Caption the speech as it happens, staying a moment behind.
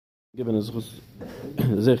Given his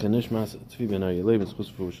Zecher Nishmas Tzvi Ben Ayalev is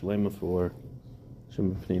for Shalema for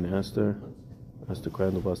Shem Pnei Esther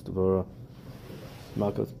Crandall Bas Devora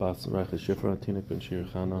Malkas Bas Rachel Shifra Tinik Ben Shir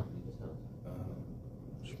Chana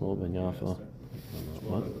Shmuel Ben Yafa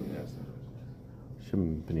what?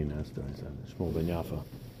 Shem Pnei Esther I said Shmuel Ben Yafa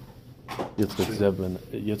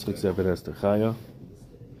Yitzchak Zev Ben Esther Chaya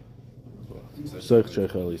Soich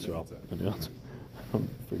Sheikh El Yisrael I'm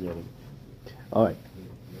forgetting. All right.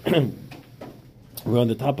 We're on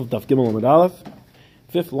the top of Daf Gimel Amud Aleph.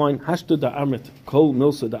 Fifth line. Hashta da Amrit Kol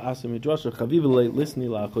Milsa da Asa Midrasha Chavivale Lisni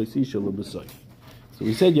La Achoisisha L'Besayf. So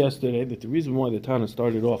we said yesterday that the reason why the Tana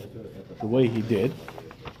started off the way he did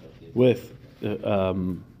with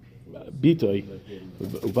Bitoy,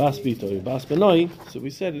 Ubas Bitoy, Ubas Benoi. So we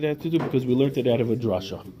said it had to do because we learned it out of a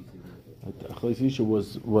drasha. Achoisisha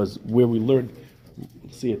was where we learned.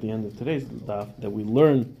 We'll see at the end of today's daf that we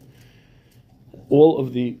learn all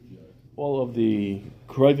of the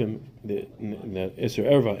Kroivim, the Isser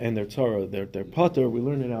Erva and their Tzara, their Pater, we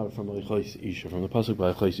learn it out from Achos Isha, from the pasuk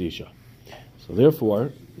by Achos Isha. So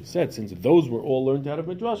therefore, he said, since those were all learned out of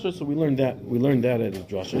Midrasha, so we learned that out of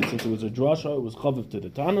Drasha. Since it was a Drasha, it was Chaviv to the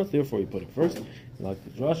Tana, therefore he put it first. Like the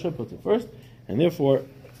Drasha, put it first, and therefore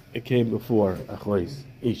it came before Achos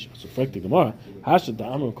Isha. So Frek the Gemara, Hashad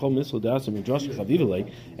Da'amr Kol Misl Da'asam Midrasha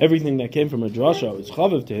Chaviv, everything that came from a Drasha is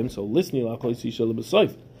Chaviv to him, so Lisni L'Achos Isha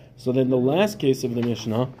L'Besayf. So then the last case of the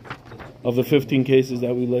Mishnah, of the 15 cases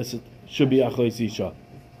that we listed, should be Achos Isha.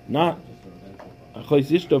 Not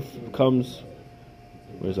Achos Isha comes.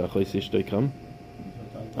 Where's Achos Isha come?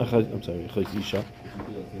 Achos Isha.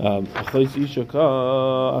 Achos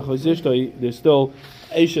Isha, there's still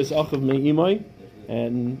Eishes Achav Me'imai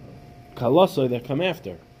and Kalasai that come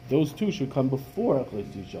after. Those two should come before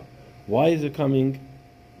Achos Isha. Why is it coming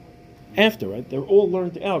after, right? They're all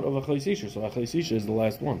learned out of Achos Isha, so Achos Isha is the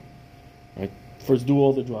last one, right? First do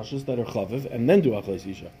all the drashas that are Chaviv, and then do Achos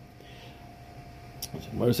Isha.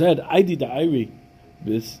 Mar said, I did the Iri,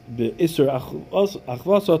 Isser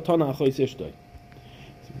Achvasa Tana Achos Ishtoi.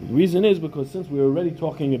 The reason is because since we were already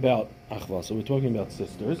talking about Achvasa, we're talking about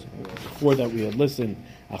sisters. Before that we had listened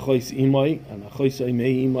Achos Imai and Achos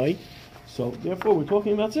Imei Imai. So therefore we're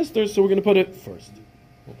talking about sisters, so we're going to put it first.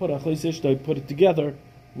 We'll put Achos Ishtoi, put it together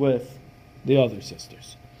with the other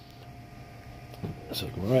sisters. So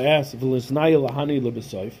Gemara asks, okay,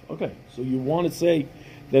 so you want to say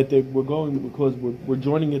that we're going because we're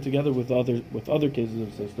joining it together with other cases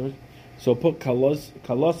of sisters. So put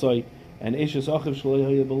Kalasai and Eishes Achiv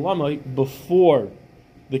Shalei B'Lamai before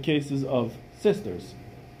the cases of sisters.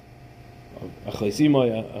 Achos Imai,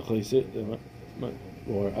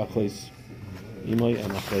 or Achos Imai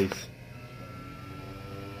and Achos.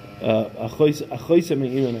 Achos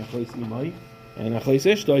Me'im and Achos Imai and Achos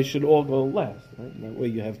Ishtoi should all go last. Right? That way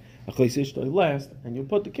you have Achos Ishtoi last, and you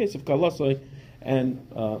put the case of Kalasai and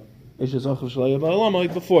Eishes Achav Shalei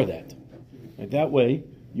B'Lamai before that. Right? That way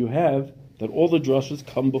you have that all the drushes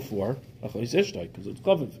come before Achos Ishtoi because it's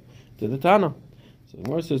Chaviv to the Tana. So the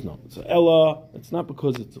Gemara says no. So Ella, it's not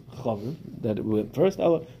because it's Chaviv that it went first.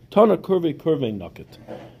 Ella Tana Kurve Naket.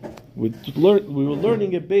 We were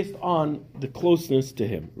learning it based on the closeness to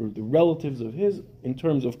him, or the relatives of his in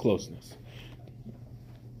terms of closeness.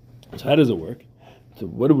 So how does it work? So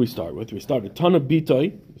what do we start with? We start with Tana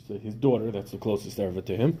Bitoi, his daughter, that's the closest erva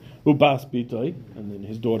to him. Ubas Bitoi, and then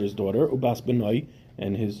his daughter's daughter. Ubas Benoi,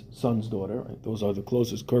 and his son's daughter. Right? Those are the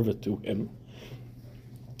closest kurva to him.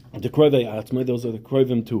 The Kroivei Atzmai, those are the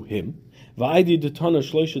Kroivim to him. Va'idi de Tana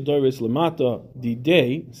Shloisha Doris Lamata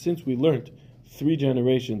Didei, since we learned 3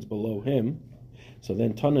 generations below him, so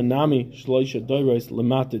then Tana Nami Shloisha Doris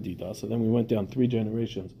Lamata Dida. So then we went down 3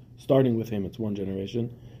 generations, starting with him. It's 1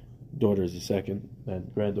 generation. Daughter is the second, and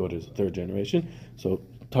granddaughter is the 3rd generation. So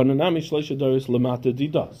Tana Nami Shloisha Doris Lamata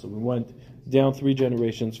Dida. So we went down 3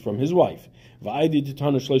 generations from his wife. Va'idi de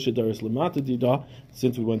Tana Shloisha Doris Lamata Dida.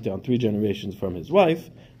 Since we went down 3 generations from his wife,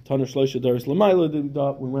 Tana Shloisha Doris Lamaila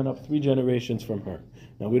Dida. We went up 3 generations from her.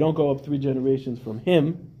 Now we don't go up 3 generations from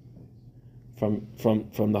him. From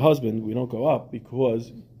the husband, we don't go up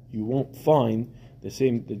because you won't find the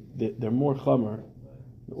same. They're more chamer,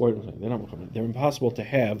 or they're not more chamer. They're impossible to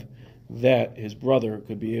have that his brother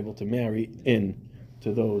could be able to marry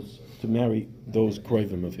those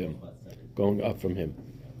kroivim of him, going up from him,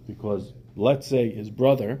 because let's say his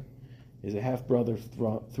brother is a half brother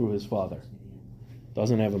through his father,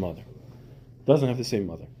 doesn't have a mother, doesn't have the same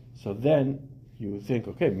mother. So then you would think,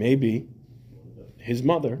 okay, maybe his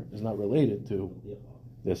mother is not related to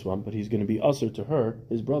this one, but he's going to be usher to her.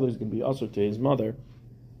 His brother is going to be usher to his mother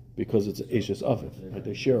because it's Eishes Aviv. Right?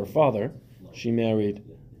 They share a father. She married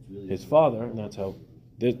his father, and that's how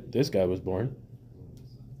this guy was born.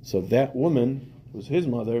 So that woman was his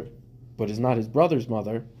mother, but is not his brother's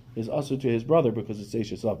mother, is also to his brother because it's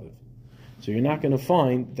Eishes Aviv. So you're not going to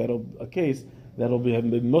find a case that'll be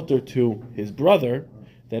mutter to his brother,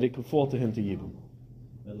 that it could fall to him to Yibum.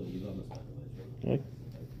 Okay?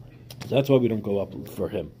 So that's why we don't go up for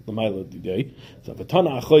him. The Ma'ila today. So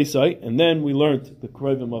Vatana Achoisai, and then we learned the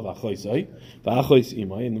Krovim of Achoisai, the Achois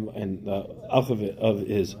Imai, and the Achav of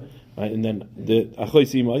his, right? And then the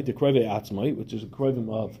Achois Imai, the Krove Atzmai, which is the Krovim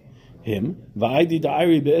of him. Va'idi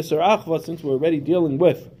Da'ari Be'eser Achva, since we're already dealing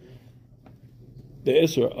with the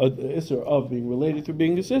Isser of being related to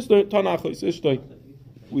being a sister, Tana Achois Ishtoi.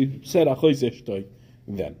 We said Achois Ishtoi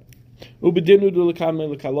then. Ubedinu du L'kamei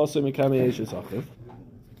L'kalosei Mekamei Eishes Achiv.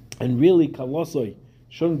 And really, Kalosoi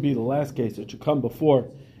shouldn't be the last case. It should come before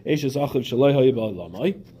Eishes Achiv Shaloi Hayibal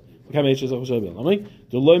Lamai. Mekamei Eishes Achiv Shaloi Hayibal Lamai.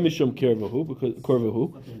 Deloi Mishum Kervahu,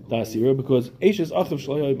 because Eishes Achiv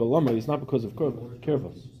Shaloi Hayibal Lamai is not because of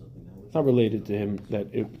Kervah. It's not related to him that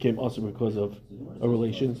it became also because of a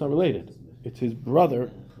relation. It's not related. It's his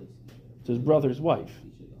brother. It's his brother's wife.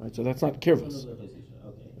 Right? So that's not Kervas.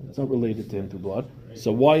 It's not related to him through blood.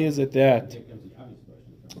 So why is it that?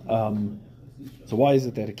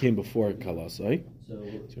 It came before Kalasai? So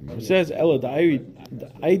it says Ella Da'iri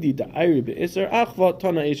Be'Isser Achva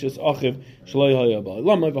Tana Eishes Achiv Shaloi Hayabal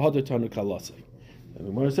Lama V'Hadar Tana Kalasai. And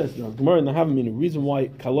the Gemara says, the Gemara in the Havamina, the reason why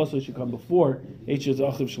Kalasai should come before Eishes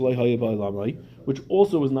Achiv Shaloi Hayabal Lama, which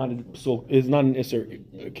also is not an Isser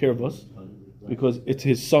Kervas, because it's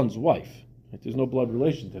his son's wife. Right? There's no blood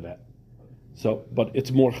relation to that. So, but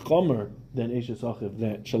it's more chomer than Eishes Achiv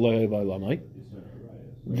than Shaloi Hayabal Lama.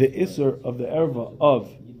 The Isser of the Erva of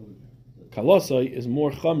Kalasai is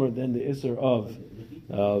more chomer than the Isser of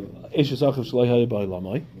Eishes Achiv Shaloi Hayabal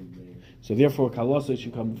Lama. So therefore Kalasai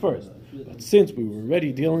should come first. But since we were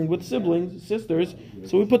already dealing with siblings, sisters,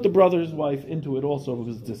 so we put the brother's wife into it also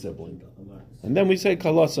because it's a sibling. And then we say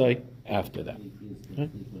Kalasai after that. Okay?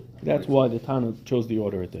 That's why the Tana chose the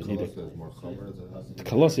order it did.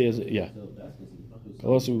 Kalasai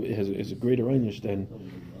is a greater Einish than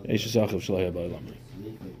Eishes Achiv Shaloi Hayabal Lama.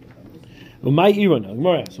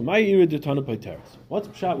 So my ira de Tana Paiteris. What's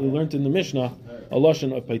the pshat we learned in the Mishnah? A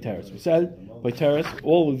lashon of Paiteris. We said Paiteris.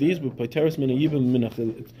 All of these, but Paiteris min ayibim min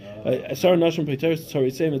asar nashim Paiteris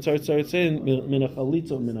tzaritzei and tzaritzei min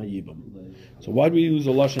achalitza min ayibim. So why do we use a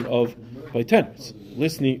lashon of Paiteris?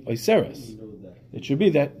 Listni oiseres. It should be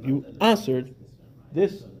that you answered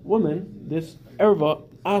this woman, this erva,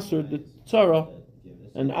 answered the tzara,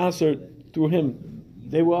 and answered through him.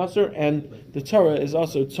 They were Asr, and the Torah is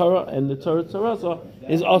also Torah, and the Torah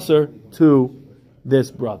is also to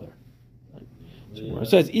this brother. So it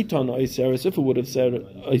says, Itan Oiseres, if it would have said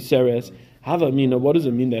Oiseres, Havamina, what does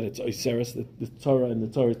it mean that it's Oiseres, that the Torah and the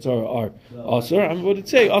Torah are Asr? I would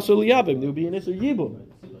say Asr Liyabim, there would be an Isser Yibum.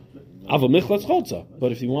 Avamichlats Cholza.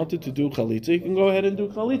 But if he wanted to do Chalitza, he can go ahead and do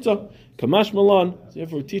Chalitza. Kamash Malan,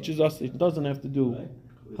 therefore it teaches us it doesn't have to do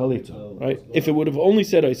Chalitza, right? If it would have only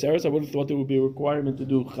said Oiseres, I would have thought there would be a requirement to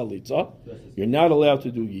do Chalitza. You're not allowed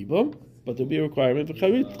to do Yibum, but there would be a requirement for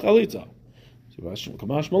Chalitza. So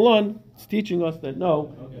Kamash Malan is teaching us that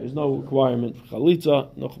no, there's no requirement for Chalitza,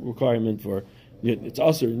 no requirement for it's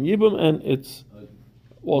Aser in Yibum, and it's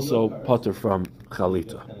also Pater from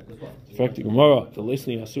Chalitza. In fact, the Gemara, the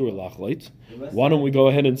listening Asura Lachleit, why don't we go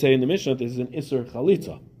ahead and say in the Mishnah there's an Isser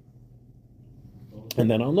Chalitza? And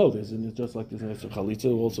then I'll know this, and it's just like this Isser Chalitza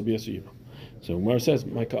will also be Isser Yibum. So Gemara says,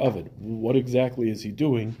 Micah Ovid, what exactly is he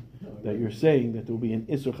doing that you're saying that there will be an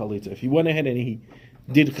Isser Chalitza? If he went ahead and he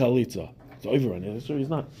did Chalitza, it's over on it, so he's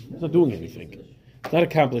not doing anything. It's not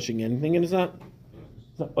accomplishing anything, and it's not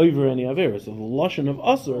over any Avera. So the Lashon of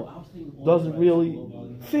Asr doesn't really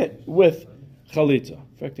fit with Chalitza.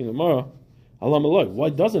 Affecting Gemara, Alam Eloi, why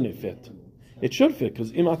doesn't it fit? It should fit,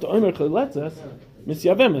 because Imat Omer Chalitzas,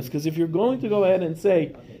 Misyavemes, because if you're going to go ahead and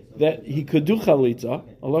say that he could do Chalitza,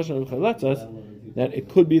 a Lashon of Chalitzas, that it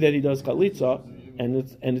could be that he does Chalitza, and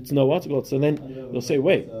it's no what's called. So then they'll say,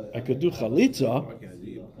 wait, I could do Chalitza,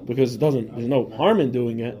 because there's no harm in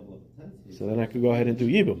doing it, so then I could go ahead and do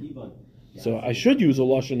Yibum. So I should use a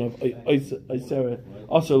lashon of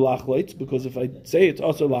Aser Lachleitz, because if I say it's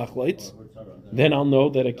Aser Lachleitz, then I'll know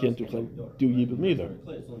that I can't do Yibum either.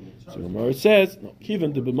 So Gemara says, no,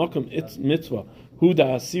 Kivan de b'makom it's mitzvah,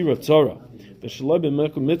 Huda Asira Tzara, v'shaloi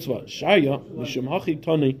b'makom mitzvah, Shaya, v'shem hachi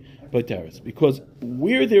tani b'teres. Because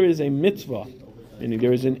where there is a mitzvah, meaning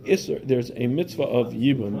there's a mitzvah of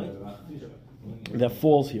Yibum that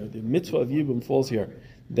falls here. The mitzvah of Yibum falls here.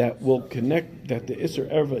 That will connect, that the Isser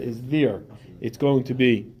Erva is there. It's going to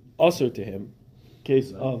be Asr to him.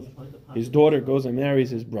 Case of his daughter goes and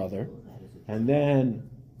marries his brother, and then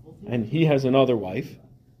and he has another wife,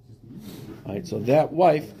 right? So that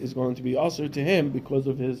wife is going to be usher to him because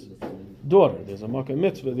of his daughter. There's a makkah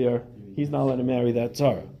mitzvah there. He's not allowed to marry that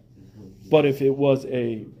tzara. But if it was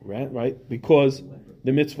a right, because of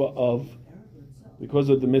the mitzvah of the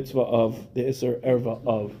Isser Erva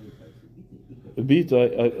of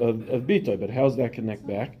Bita, but how's that connect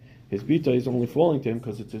back? His Bita is only falling to him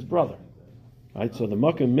because it's his brother, right? So the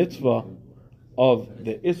makkah mitzvah of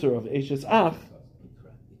the Isser of Eshes Ach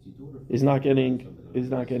is not getting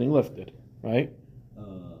lifted, right?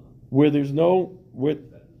 Where there is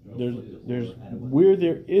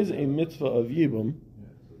a mitzvah of Yibum,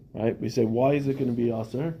 right? We say, why is it going to be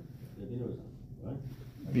Aser?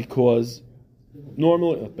 Because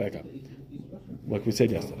normally, back up, like we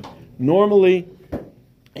said yesterday, normally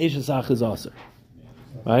Eshes Ach is Aser,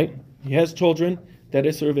 right? He has children. That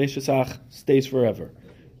Isser of Eshes Ach stays forever.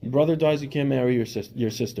 Your brother dies, you can't marry your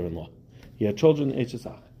sister-in-law. He had children, Eshes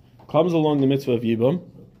Ach. Comes along the mitzvah of Yibum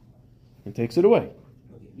and takes it away.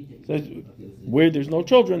 So where there's no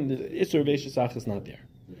children, the Isser of Eshes Ach is not there.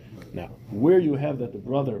 Now, where you have that the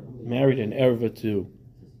brother married an erva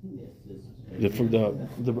from the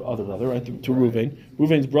other brother, right, to Reuven.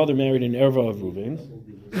 Reuven's brother married an erva of Reuven's.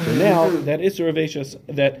 So now that Isser of Eshes,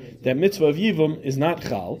 that mitzvah of Yibum is not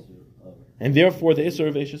Chal, and therefore the Isser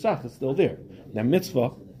of Eshes Ach is still there. That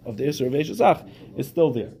mitzvah of the Isser of Eshes Ach is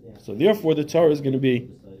still there. So therefore the tzara is going to be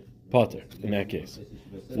Pater in that case.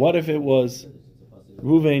 What if it was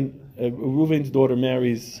Reuven's daughter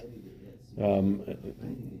marries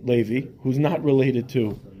Levi, who's not related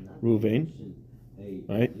to Reuven,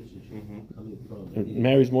 right?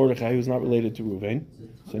 Marries Mordechai, who's not related to Reuven.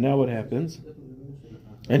 So now what happens?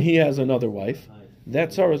 And he has another wife. That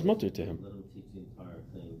tzara is mutter to him,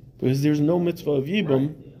 because there's no mitzvah of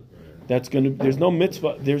Yibum. There's no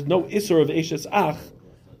Isser of Eshes Ach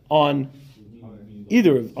on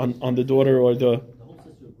either on the daughter or the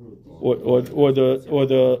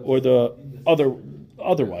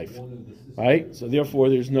other wife, right? So therefore,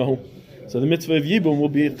 there's no. So the mitzvah of Yibum will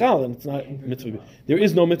be Chal, and it's not mitzvah. There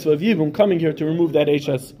is no mitzvah of Yibum coming here to remove that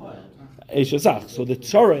Eshes Ach. So the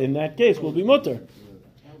tzara in that case will be mutter.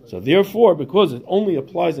 So therefore, because it only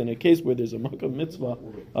applies in a case where there's a makkah mitzvah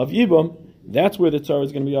of Yibum, that's where the tzara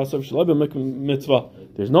is going to be asav shalabim mitzvah.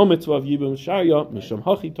 There's no mitzvah of Yibum Sharia misham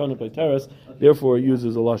hachi tana beiteres. Therefore, it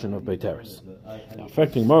uses a lashon of beiteres. Now,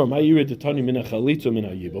 affecting Mara, my yirid the tani mina chalitza mina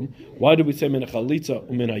Yibum. Why do we say mina chalitza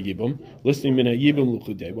mina Yibum? Listening mina Yibum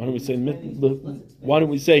luchudei. Why don't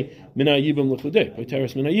we say mina Yibum luchudei?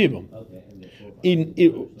 Beiteres mina Yibum.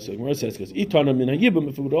 So Gemara says, because itana mina Yibum,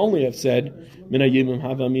 if it would only have said mina Yibum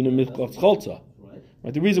hava mina mitklach chalza.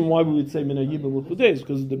 Right, the reason why we would say mina Yibum l'chudei is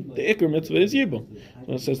because the ikar mitzvah is Yibum.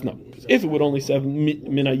 So it says no. Because if it would only say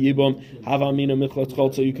mina Yibum hava mina mitchlach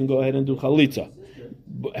chalza, you can go ahead and do chalitza.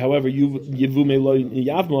 However, yivume lo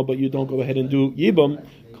yavma, but you don't go ahead and do Yibum.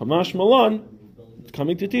 Kamash malan,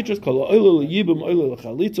 coming to teach us kol oil Yibum oil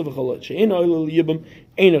chalitza v'chol she'ena oil Yibum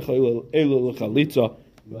eina oil chalitza.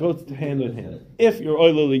 Goes hand in hand. If you're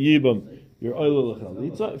oil Yibum, you're oila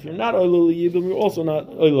l'chalitza. If you're not oila l'yibum, you're also not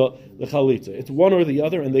oila l'chalitza. It's one or the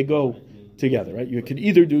other, and they go together, right? You could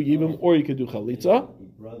either do yibum or you could do chalitza.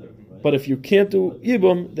 But if you can't do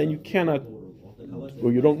yibum, then you cannot,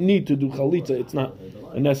 or you don't need to do chalitza. It's not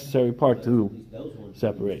a necessary part to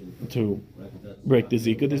separate, to break the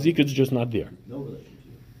zika. The zika is just not there.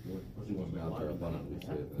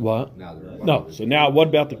 What? No. So now, what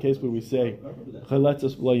about the case where we say all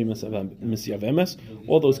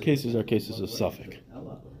those cases are cases of suffix.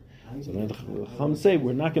 So then the Chacham say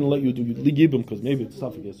we're not going to let you do yibum because maybe it's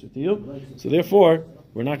suffix to you. So therefore,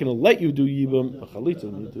 we're not going to let you do yibum. A chalitza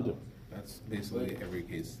you need to do. That's basically every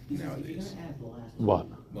case nowadays. What?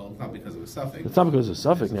 Well, it's not because of a suffix. It's not because of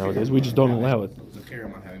suffix nowadays. We just don't allow it. It's a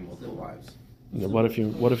karam on having multiple wives. Yeah, what if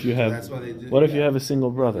you have you have a single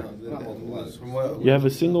brother? You have a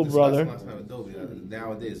single brother.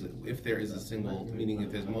 Nowadays, if there is a single, meaning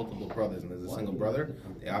if there's multiple brothers and there's a single brother,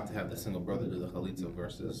 they opt to have the single brother do the chalitza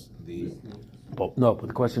versus the. Well, no, but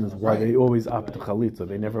the question is why they always opt to chalitza.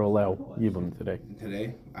 They never allow yibum today.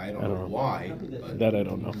 Today, I don't know why. But that I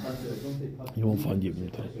don't know. You won't find yibum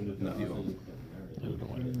today. No, you won't. I don't know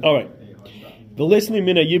why. All right. The listening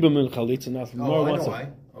mina yibum and chalitza now from more. I know why.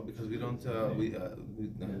 Because we don't, because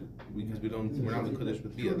we're not the Kodesh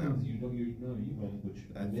with Bia now.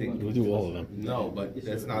 I think we do all of them. No, but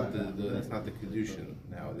that's not the Kedushin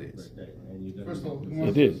nowadays. First of all,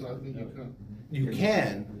 it is. You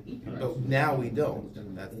can, but now we don't.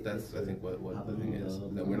 That's I think what the thing is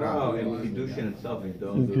that we're not. In Kedushin itself,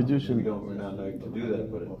 we're not like to do that,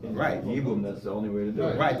 but right. Yibum, that's the only way to do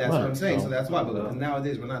it. Right, that's what I'm saying. So that's why. Because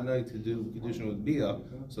nowadays we're not known to do Kedushin with Bia,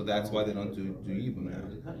 so that's why they don't do Yibum now.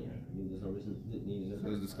 I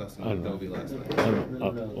was discussing with Dovi last night. I don't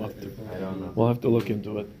know. We'll have to look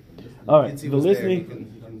into it. All right, the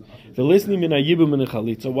listening min Yibum min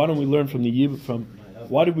Chalitza. Why don't we learn from the Yibum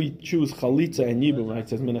Why did we choose Chalitza and Yibum? Right? It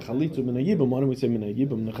says Mina Chalitza, Mina Yibum. Why don't we say Mina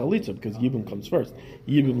Yibum, Mina Chalitza? Because Yibum comes first.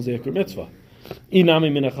 Yibum is Zeker Mitzvah.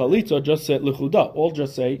 Inami Mina Chalitza, just say Lechuda. All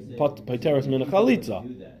just say Paiteras Mina Chalitza.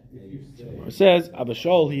 It says,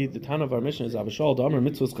 Abashal, the Tan of our mission is Abashal, the Amr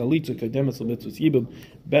Mitzvah's Chalitza, Kedemes Mitzvah's Yibum.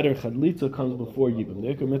 Better Chalitza comes before Yibum.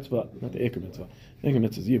 The Eker Mitzvah, not the Eker Mitzvah. The Eker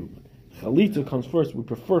Mitzvah is Yibum. Chalitza comes first. We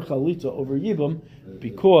prefer Chalitza over Yibum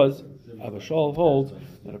because Abashal holds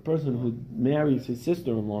that a person who marries his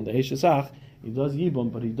sister-in-law, the Heshesach, he does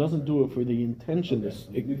Yibum, but he doesn't do it for the intention,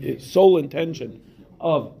 the sole intention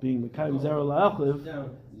of being Mekayim Zera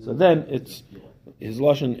La'achliv. So then it's his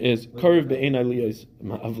lashon is Karev Be'ein Aliyas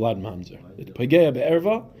of Vlad Mamzer. It's Pageya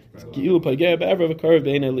Be'erva. It's Ki'ilu Pageya Be'erva Karev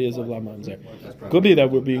Be'ein Aliyas of Vlad Mamzer. Could be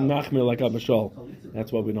that we're being Machmir like Abashal.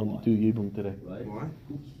 That's why we don't do Yibum today. Why?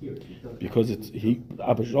 Because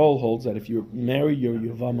Abashal holds that if you marry your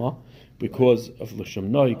Yavama because of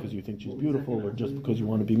L'Shem Noi, because you think she's beautiful, or just because you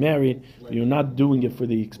want to be married, but you're not doing it for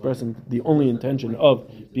the only intention of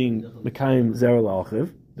being Mekayim Zera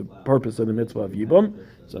La'achiv, the purpose of the mitzvah of Yibum.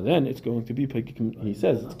 So then it's going to be, he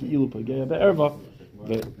says, it's Ki'ilu Pageya Be'erva,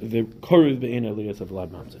 the Korev Be'ein Aliyas of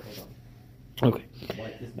Vlad Mamzer. Okay.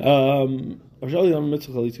 Now, Minyana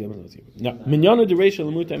de Reisha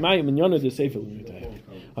L'Mutay Maya, Minyana de Sefer L'Mutay.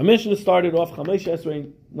 Our mission started off,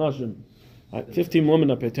 15 Nashim, 15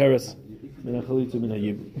 women of Peteris, Min Chalitza Min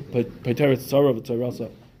Yibum, Peteris Tzara v'Tzarasa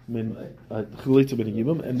Min Chalitza Min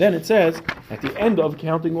Yibum, and then it says, at the end of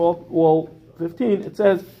counting all 15, it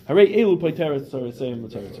says, Harei Elu Peteris Tzarasayim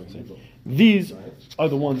v'Tzarasayim. These are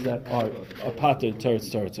the ones that are Pater Teres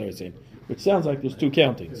Tzarasayim. Which sounds like there's two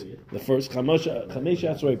countings. The first, Chamesh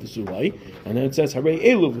Asrei V'Sulai, and then it says, Harei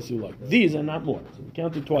Elu V'Sulai. These are not more. So we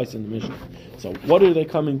counted twice in the Mishnah. So what are they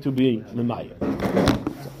coming to be? Memaya.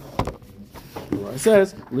 It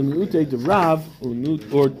says, L'mi'ute de Rav, or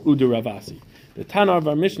Ude Ravasi. The Tana of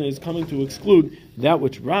our Mishnah is coming to exclude that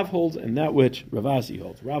which Rav holds and that which Ravasi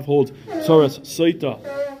holds. Rav holds, Tzoras Soita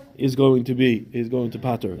is going to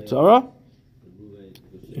pater Tzara.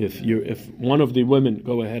 If one of the women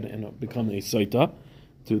go ahead and become a Soita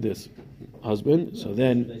to this husband, so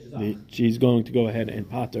then she's going to go ahead and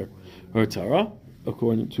pater her Tzara,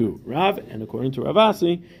 according to Rav, and according to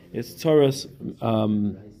Ravasi, it's Tzoras.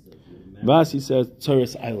 Ravasi says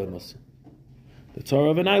Tzoras Eilinus. The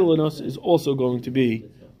Tzara of an Eilinus is also going to be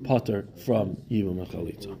pater from Yibum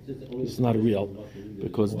Chalitza. It's not a real,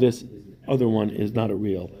 because this other one is not a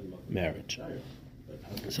real marriage.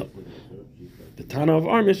 So the Tana of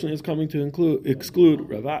our Mishnah is coming to exclude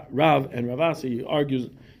Rav and Ravasi.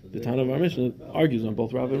 The Tana of our Mishnah argues on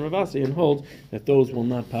both Rav and Ravasi and holds that those will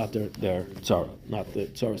not pater their tzara, not the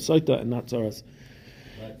tzara soita and not tzaras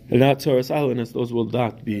islanders. Those will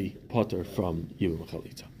not be pater from Yibum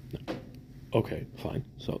Chalitza. No. Okay, fine.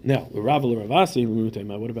 So now the Rav and Ravasi.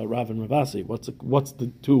 What about Rav and Ravasi? What's the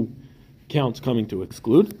two counts coming to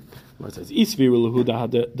exclude? Where it says if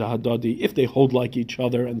they hold like each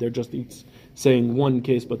other and they're just saying one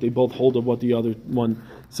case, but they both hold of what the other one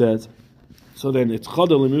says. So then it's chada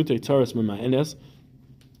lemute tzaras mema'enes,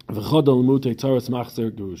 v'chada lemute tzaras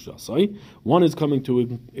machzer gerusha. One is coming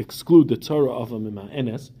to exclude the tzara of a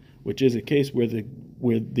mema'enes, which is a case where the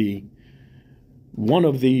one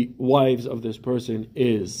of the wives of this person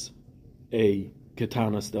is a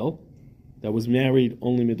ketana still, that was married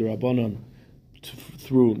only midrabanan,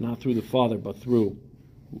 not through the father, but through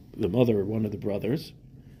the mother or one of the brothers.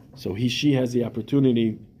 So she has the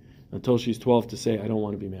opportunity until she's 12 to say, I don't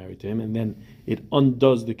want to be married to him, and then it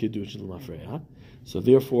undoes the Kiddush L'Mafreya. So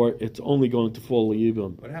therefore, it's only going to fall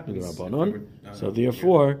Yibum Midrabanan. So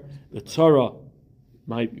therefore, the Tzara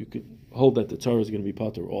you could hold that the Tzara is going to be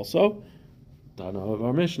Pater also. Tana of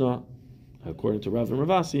our Mishnah, according to Rav and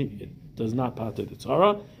Ravasi, it does not Pater the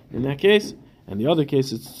Tzara in that case. And the other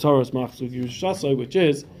case is Tzaras Machzor Gerusha, which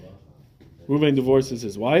is Reuven divorces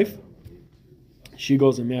his wife. She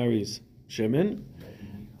goes and marries Shimon.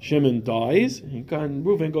 Shimon dies, and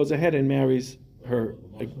Reuven goes ahead and marries her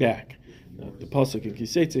back. The pasuk in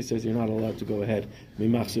Kiseitze says you're not allowed to go ahead.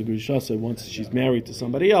 Mimachzor Gerusha, once she's married to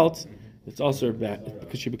somebody else, it's also back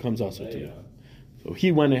because she becomes also to you. So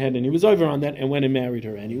he went ahead and he was over on that and went and married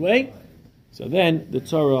her anyway. So then the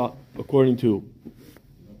Tzara, according to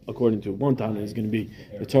according to one Tana, is going to be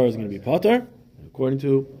the Torah is going to be Potter. According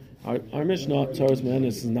to our Mishnah, Tzaras Ma'anis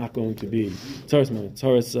is not going to be Tzaras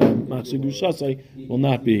Machzor Gushasai will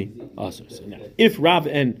not be Asur. So now, if Rav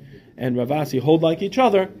and Ravasi hold like each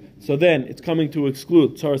other, so then it's coming to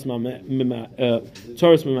exclude Tzaras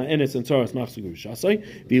Ma'anis and Tzaras Machzor Gushasai.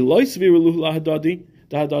 The Loisviru Lahadadi.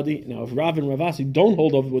 Now, if Rav and Ravasi don't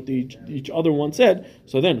hold over what each other one said,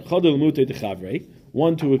 so then Chadil Mute de Chavrei,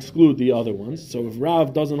 one to exclude the other ones. So if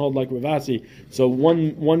Rav doesn't hold like Ravasi, so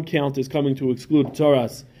one count is coming to exclude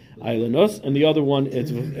Tzaras Ailanus, and the other one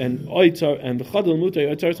is and the Chadil Mute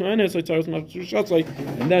Tzaras Ma'anis or Tzaras Machzor Gushasai,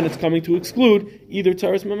 and then it's coming to exclude either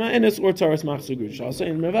Tzaras Ma'anis or Tzaras Machzor Gushasai.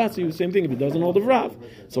 And Ravasi, the same thing if it doesn't hold of Rav.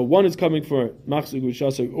 So one is coming for Machzor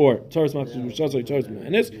Gushasai or Tzaras Machzor Gushasai, Tzaras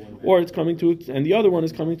Ma'anis, or it's coming to, and the other one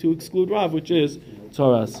is coming to exclude Rav, which is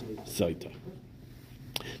Tzaras Saita.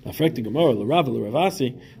 Now, Frekti Gemara, Rav and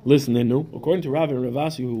Ravasi, listen in new. According to Rav and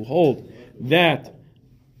Ravasi, who hold that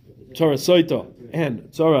Tzaras Saita and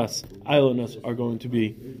Tzaras Ailanus are going to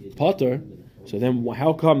be Potter, so then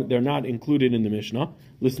how come they're not included in the Mishnah?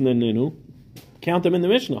 Listen in new. Count them in the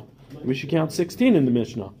Mishnah. We should count 16 in the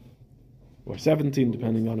Mishnah. Or 17,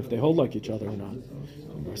 depending on if they hold like each other or not.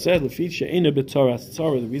 Said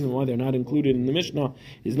the reason why they're not included in the Mishnah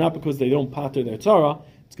is not because they don't pater their tzara,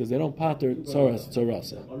 it's because they don't pater tzaras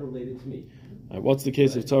tzarasa. What's the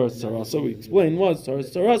case of tzaras tzarasa? We explained was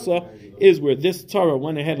tzaras tzarasa is where this tzara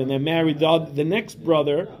went ahead and then married the next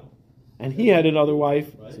brother, and he had another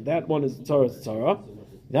wife. So that one is tzaras tzara.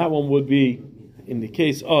 That one would be, in the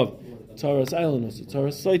case of tzaras ailanus,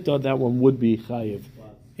 tzaras saita, that one would be chayiv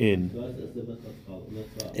in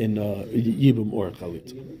Yibum or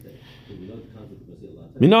Chalit.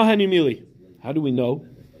 Minahani Mili. How do we know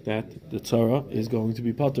that the Tzara is going to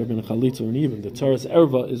be Pater ben Chalitza or Yibum? The Tzara's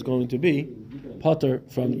Erva is going to be Pater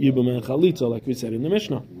from Yibum and Chalitza, like we said in the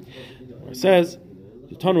Mishnah. It says,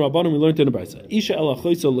 the Tanu Rabbanim we learned in the Brisa. Isha el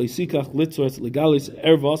achoysa leisikach litzos legalis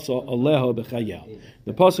ervasa aleha b'chayel.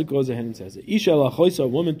 The pasuk goes ahead and says, Isha el achoysa, a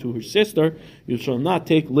woman to her sister, you shall not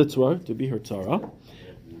take litzwar to be her Tzara.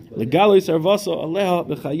 Legalis ervasa aleha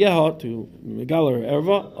b'chayeha, to megaler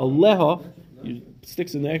erva aleha, you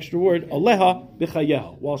sticks in the extra word aleha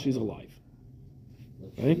b'chayeha, while she's alive.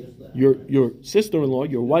 Right? Your sister-in-law,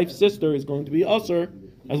 your wife's sister, is going to be usher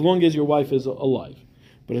as long as your wife is alive.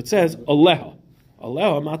 But it says aleha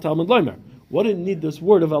matalmud loimer. What did it need this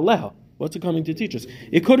word of aleha? What's it coming to teach us?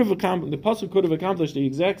 It could have the pasuk could have accomplished the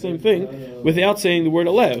exact same thing without saying the word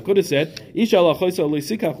aleha. It could have said isha lachoisa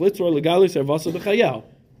leisikach litzor legalis ervasa b'chayeha.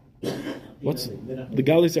 What's the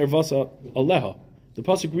galis ervasa aleha? The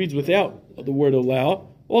pasuk reads without the word aleha.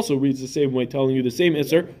 Also reads the same way, telling you the same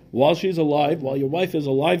isser while she's alive, while your wife is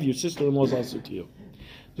alive, your sister-in-law is also to you.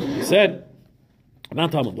 So he said,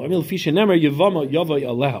 since the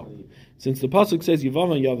pasuk says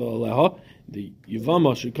Yavama Yava Aleha, the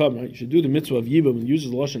Yavama should come, right? You should do the mitzvah of Yibam and use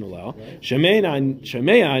the lashon Aleha.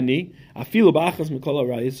 Shemei ani afilu ba'achas mikol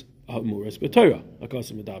harayis hamuras b'Torah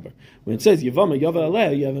akasim medaber. When it says Yavama Yava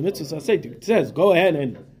Aleha, you have a mitzvah saseit. It says go ahead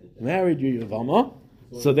and marry your Yavama.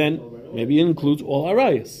 So then maybe it includes all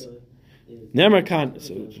harayis. Nemer kan,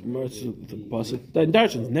 so the pasuk then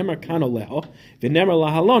darshans nemer kan aleha, v'nemer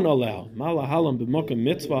lahalon aleha, ma lahalon b'mokum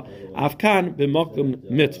mitzvah, avkan b'mokum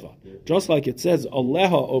mitzvah. Just like it says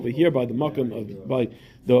aleha over here by the mokum of by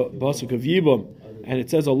the pasuk of Yibam, and it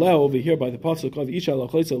says aleha over here by the pasuk of Isha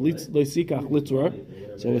lachoisa leisikach litzor.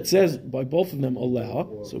 So it says by both of them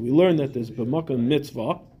aleha. So we learn that there's b'mokum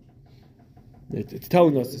mitzvah. It's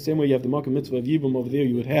telling us the same way you have the mokum mitzvah of Yibam over there,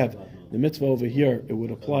 you would have the mitzvah over here. It would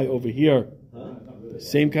apply over here. The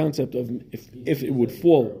same concept of if it would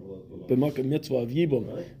fall, the mokum mitzvah of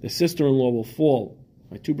Yibam, the sister-in-law will fall.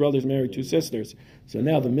 My two brothers marry two sisters. So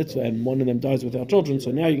now the mitzvah, and one of them dies without children.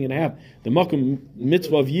 So now you're going to have the mokum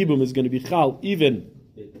mitzvah of Yibam is going to be chal even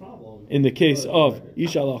in the case of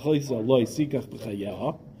Isha la'choisa loy sikach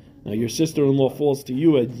b'chayeha. Now your sister-in-law falls to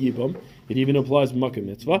you at Yibam. It even applies makom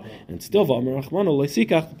mitzvah, and still v'amar rachmano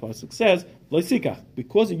leisikach. The pasuk says leisikach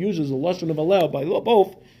because it uses a lashon of allow by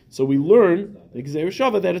both. So we learn the Gzeir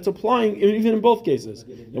Shava that it's applying even in both cases.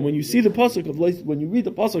 And when you see the pasuk of when you read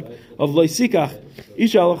the pasuk of leisikach,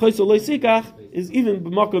 isha alachoisa leisikach is even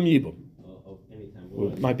b'makom yibum.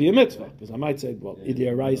 Well, it might be a mitzvah because I might say, well,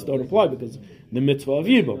 idei arayis don't apply because the mitzvah of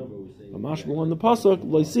yibum. But mashma on the pasuk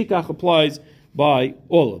leisikach applies by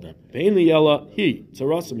all of them. Ve'in liyela he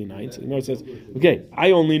tzarasa minayin. So the Gemara says, okay,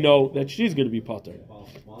 I only know that she's going to be pater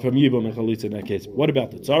from Yibam and Chalitza in that case. What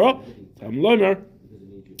about the tzara?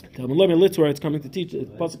 Talmud Litzrar, it's coming to teach. The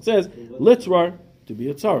pasuk says Litzrar to be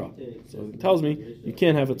a tzara. So it tells me you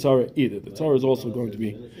can't have a tzara either. The tzara is also going to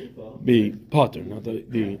be potter. Now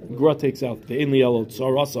the Gra takes out the Ein Li'elo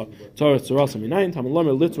tzarasa minayin tam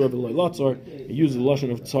lamer litzra v'loy latzar. It uses the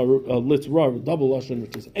lashon of litzra, double lashon,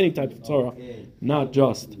 which is any type of tzara, not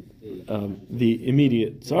just the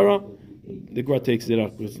immediate tzara. The Gra takes it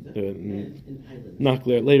up with not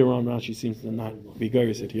clear. Later on, Rashi seems to not be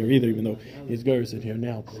garish it here either, even though he's garish it here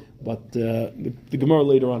now. But the Gemara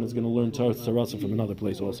later on is going to learn tzarasa from another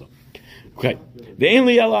place also. Okay, the Ein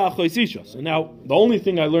Li'elo achoisisha. So now the only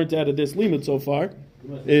thing I learned out of this limud so far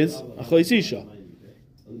is achoisisha.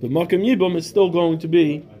 The makam yibum is still going to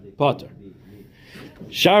be potter.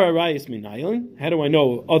 Shar arayis minayin. How do I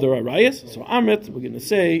know other arayis? So Amrit, we're going to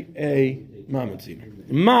say a mamatziner.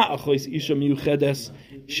 Ma achois isha miyuchedes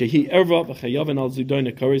shehi erva v'chayaven al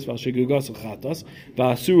zidoin karis v'ashegugas chatas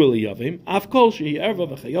v'asura liyavim. Afkol shehi erva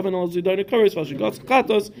v'chayaven al zidoin karis v'ashegugas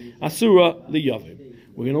chatas asura liyavim.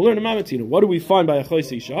 We're going to learn a mamatziner. What do we find by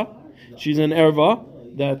achois isha? She's an erva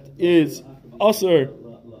that is aser.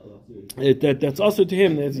 That's also to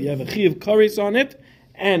him. You have a chiv karis on it,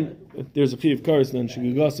 and if there's a chiv karis, then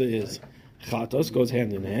shegugasa is chatos, goes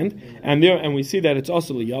hand in hand, and we see that it's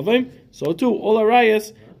also liyavim. So too, all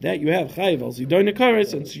arayas that you have chayiv al zidoin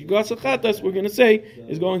karis and shegugasa chatos, we're going to say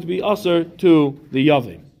is going to be aser to the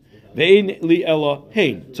yavim. Ve'ein li'ela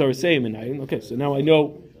hein tzarasei minayin. Okay, so now I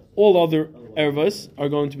know all other ervas are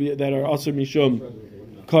going to be that are aser mishum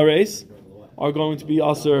kares are going to be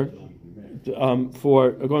aser. For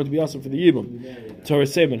the yibum. Torah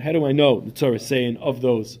Seven. How do I know the Torah saying of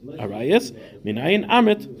those arayas? Minayin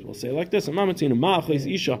Amit. We'll say it like this: Mamatzina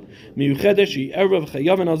ma'achis isha miyuchedesh she erev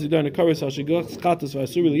chayaven al zidoin kares hashigach chatas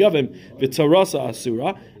v'asura liyavim v'tzarasa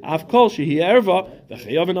asura afkol shehi erva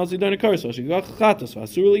v'chayaven al zidoin kares hashigach chatas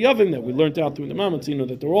v'asura liyavim that we learned out through the Mamatzina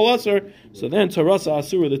that they're all aser. So then Tzarasa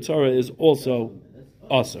asura, the Torah is also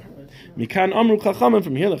aser. Mikan amru chachamim,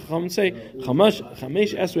 from here the chachamim say chamesh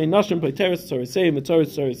esrei nashim p'teres tzarasein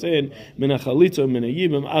v'tzaras tzarasein min hachalitza min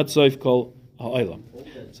hayibim ad soif kol ha'olam.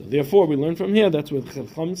 So therefore we learn from here that's what the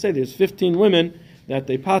chachamim say. There's 15 women that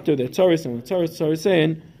they pater their tzaras and tzaras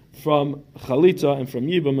tzarasein from chalitza and from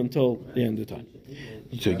yibim until the end of time.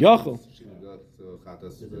 So yachol.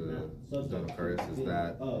 Is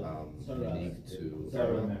that unique to?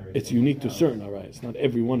 It's unique to certain arayas, not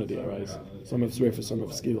every one of the arayas. Some have srefa, some have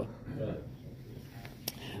skila.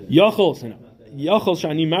 Yachol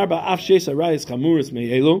shani marba af shes arayas chamuris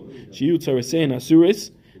me'elu shiyu tzarasein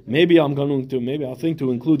asuris. Maybe I'll think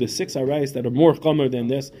to include the 6 arayas that are more chamer than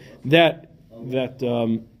this. That their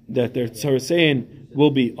tzarasein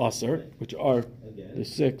will be aser, which are the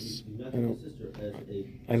 6.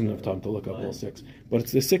 I don't have time to look up all 6, but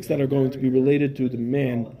it's the 6 that are going to be related to the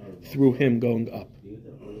man through him going up.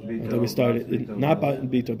 That we started not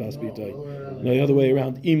bito bas bito, no, the other way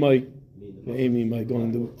around. Imai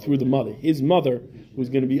going through the mother, his mother, who's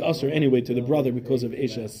going to be usher anyway to the brother because of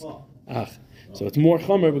Eshes Ach. So it's more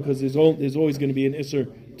chamer because there's always going to be an isser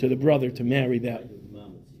to the brother to marry that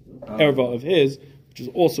erva of his, which is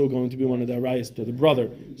also going to be one of the arayas to the brother,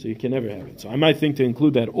 so you can never have it. So I might think to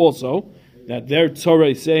include that also, that their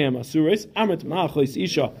tzorei seim asuris amet ma'achos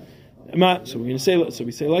isha. So we're going to say, so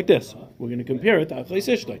we say like this. We're going to compare it to achos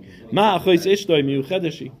ishtoi. Ma'achos ishtoi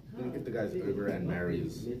miyuchedeshi. If the guy's over and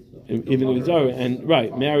marries, even if he's over and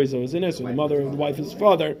marries or is in it, so the mother of the wife is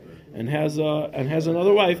father and has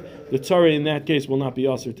another wife, the tzorei in that case will not be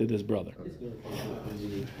usher to this brother.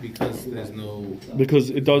 Because there's no. Because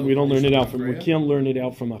it does. We don't learn it out from. We can't learn it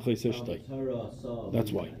out from achos ishtoi.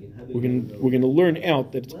 That's why we're going to learn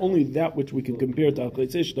out that it's only that which we can compare to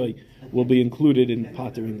achos ishtoi will be included in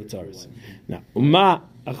patering the tzaras. Now, ma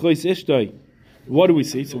achos ishtoi. What do we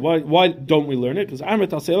see? So why don't we learn it? Because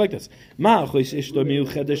I'll say it like this: ma achos ishtoi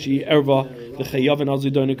miyuchedesh erva the chayaven al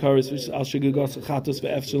zidoin karis al shegugos chatos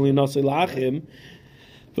ve'efsheli nasei la'achim.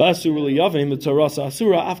 V'asura liyavim the tzarasa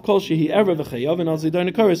asura afkol shehi erev v'chayaven al zidoin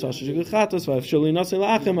karis v'ashegug chatos v'efsheli nasei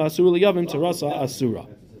la'achim v'asura liyavim tzarasa asura.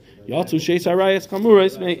 Yatzu sheis arayas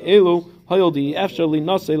kamuris me elu hayoldi efsheli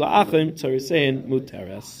nasei la'achim tzarasein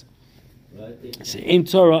muteres. Se'im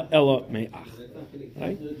tzara ela me'ach.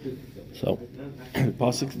 Right? So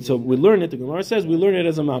we learn it. The Gemara says we learn it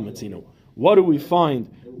as a mamatzino. What do we find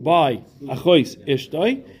by achos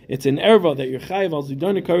ishtoi? It's an erva that you're chayav al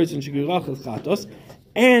zidoin karis and shegugach chatos.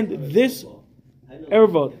 And this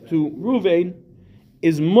erva to Ruvain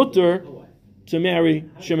is mutter to marry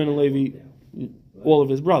Shimon and Levi, all of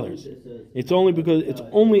his brothers. It's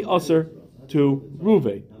only usher to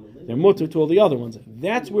Ruvain. They're mutter to all the other ones.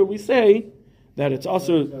 That's where we say that it's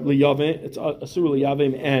usher liyavim, it's asur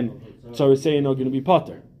liyavim, and tzarasein are going to be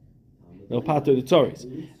potter. they'll pater the tzaris.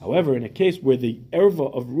 However, in a case where the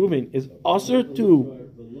erva of Reuven is usher to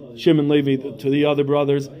Shimon Levi, to the other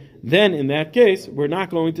brothers, then in that case, we're not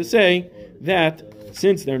going to say that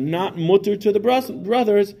since they're not mutter to the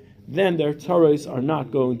brothers, then their tzaris are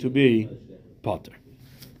not going to be pater.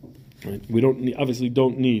 Right? We obviously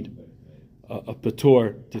don't need a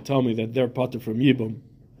patur to tell me that they're pater from Yibum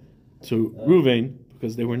to Reuven,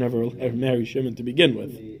 because they were never married Shimon to begin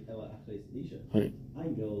with. Right?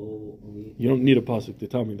 You don't need a pasuk to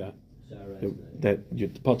tell me that you're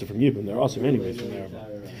pater from Yibum. They're awesome anyways from there.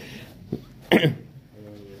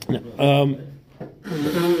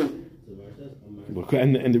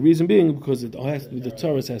 And the reason being because the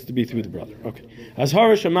tzaras has to be through the brother. Okay. As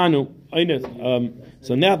Hara Shamanu,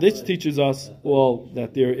 so now this teaches us all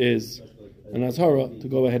that there is an Azhara to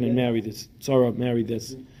go ahead and marry this tzara, marry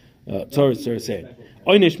this tzara saying.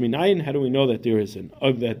 Oynish minayin. How do we know that there is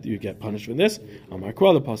that you get punished for this? Amar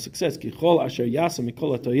Kol, the pasuk says, "Kichol asher yasa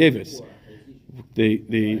mikol hatoyeves."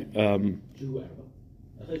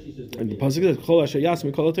 And the pasuk says, "Kol asher yasa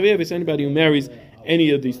mikol hatoyeves." Anybody who marries any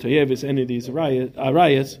of these toyeves, any of these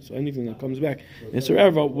arayas, so anything that comes back, Nisur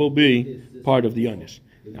Erva will be part of the Yonish.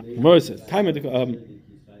 Now, Gemara says, "Time of the."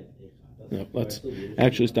 No, let's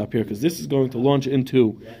actually stop here because this is going to launch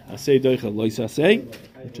into Asay Doicha Lois Asay,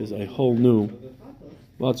 which is a whole new.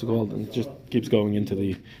 What's it called? And it just keeps going into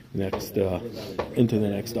the next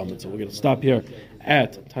Amud. So we're going to stop here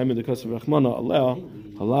at time of the Kosev Rachmana Aleh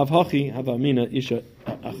Halav Hachi Havamina Isha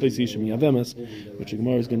Achis Isha Miyavemes, which the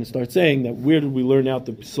Gemara is going to start saying that where did we learn out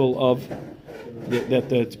the psul of that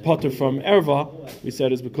the pater from Erva? We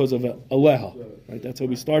said is because of Aleha. Right? That's how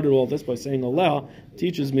we started all this by saying Aleha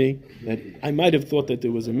teaches me that I might have thought that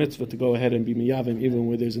there was a mitzvah to go ahead and be miyavim even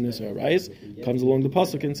where there's an Isra Arayis. Comes along the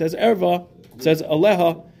pasuk and says Erva. Says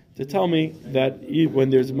Aleha to tell me that when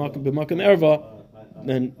there's a b'makom erva,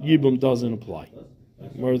 then yibum doesn't apply.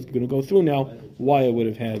 We're going to go through now why I would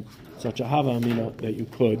have had such a hava amina that you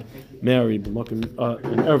could marry an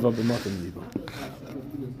erva b'makom yibum.